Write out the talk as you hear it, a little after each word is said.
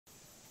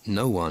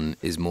No one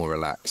is more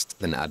relaxed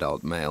than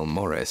adult male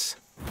Morris.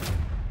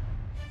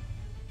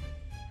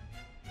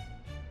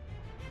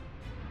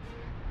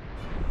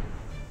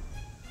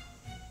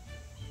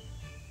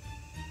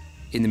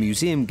 In the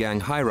museum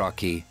gang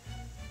hierarchy,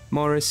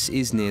 Morris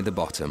is near the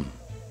bottom,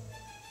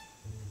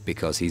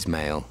 because he's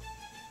male.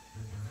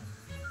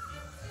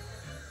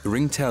 The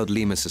ring-tailed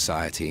lemur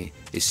society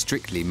is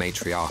strictly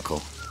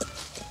matriarchal.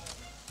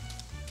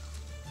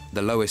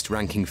 The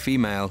lowest-ranking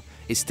female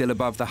is still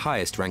above the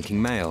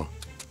highest-ranking male,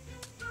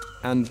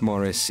 and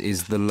Morris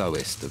is the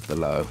lowest of the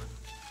low.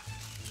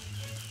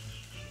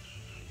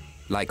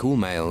 Like all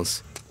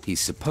males, he's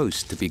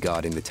supposed to be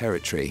guarding the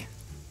territory.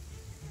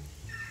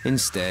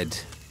 Instead,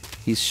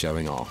 he's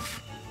showing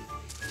off.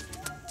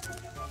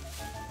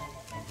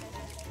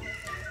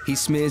 He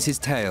smears his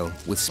tail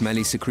with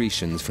smelly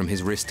secretions from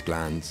his wrist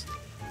glands,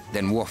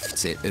 then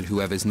wafts it at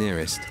whoever's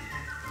nearest.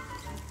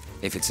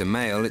 If it's a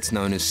male, it's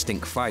known as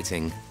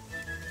stink-fighting.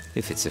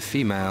 If it's a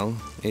female,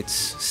 it's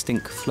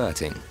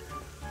stink-flirting.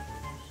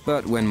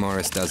 But when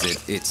Morris does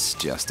it, it's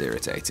just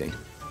irritating.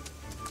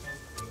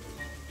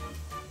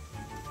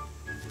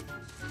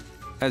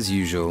 As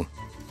usual,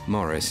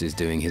 Morris is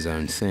doing his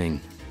own thing.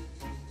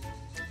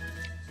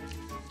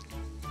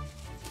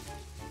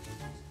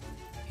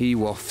 He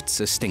wafts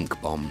a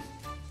stink bomb,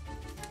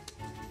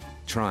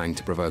 trying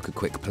to provoke a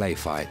quick play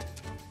fight.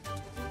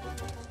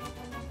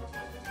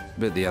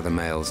 But the other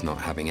male's not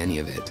having any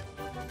of it.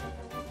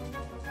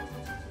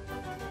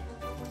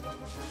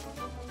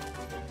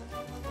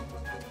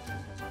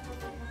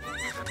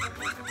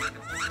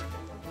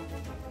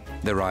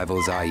 The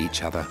rivals eye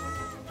each other.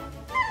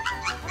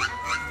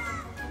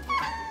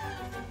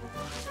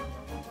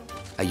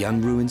 A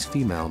young ruins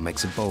female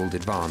makes a bold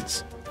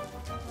advance.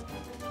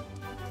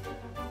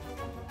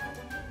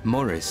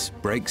 Morris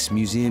breaks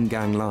museum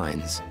gang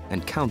lines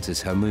and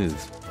counters her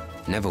move,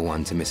 never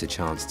one to miss a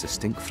chance to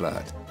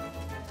stink-flirt.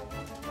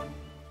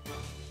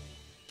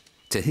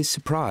 To his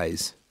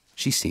surprise,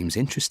 she seems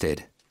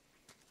interested.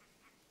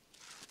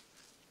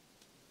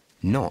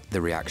 Not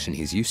the reaction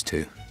he's used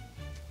to.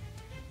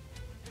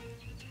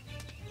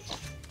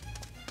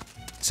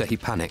 So he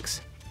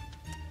panics,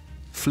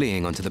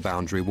 fleeing onto the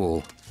boundary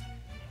wall.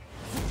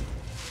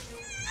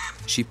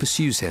 She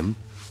pursues him,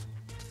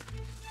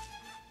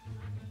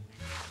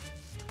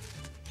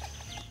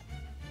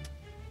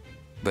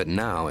 but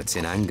now it's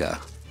in anger.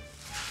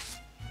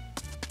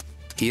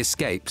 He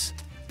escapes,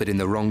 but in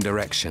the wrong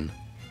direction.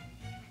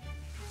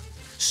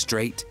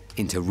 Straight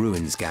into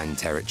Ruins Gang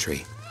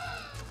territory.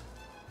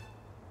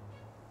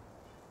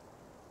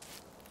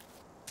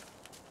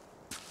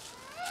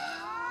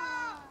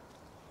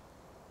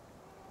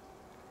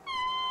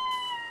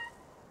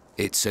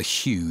 It's a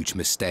huge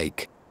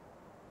mistake.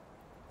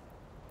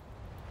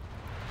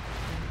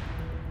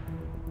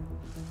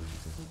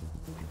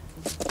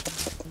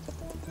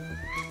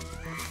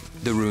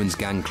 The Ruins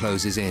Gang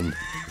closes in.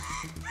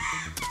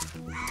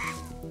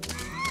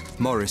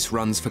 Morris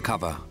runs for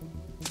cover,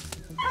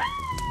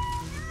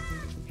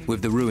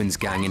 with the Ruins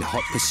Gang in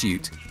hot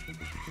pursuit.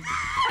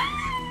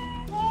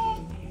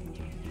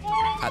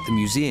 At the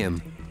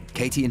museum,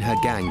 Katie and her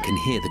gang can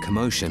hear the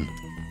commotion.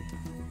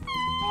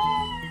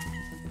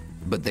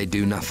 But they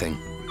do nothing.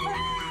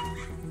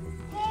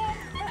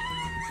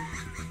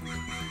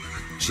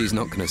 She's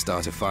not going to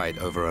start a fight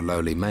over a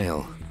lowly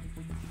male.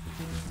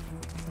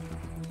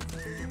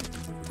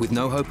 With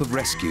no hope of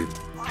rescue,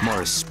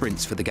 Morris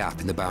sprints for the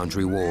gap in the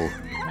boundary wall.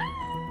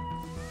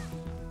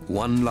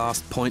 One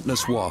last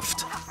pointless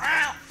waft,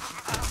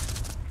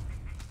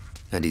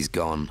 and he's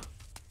gone.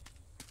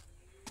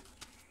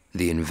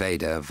 The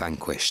invader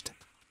vanquished.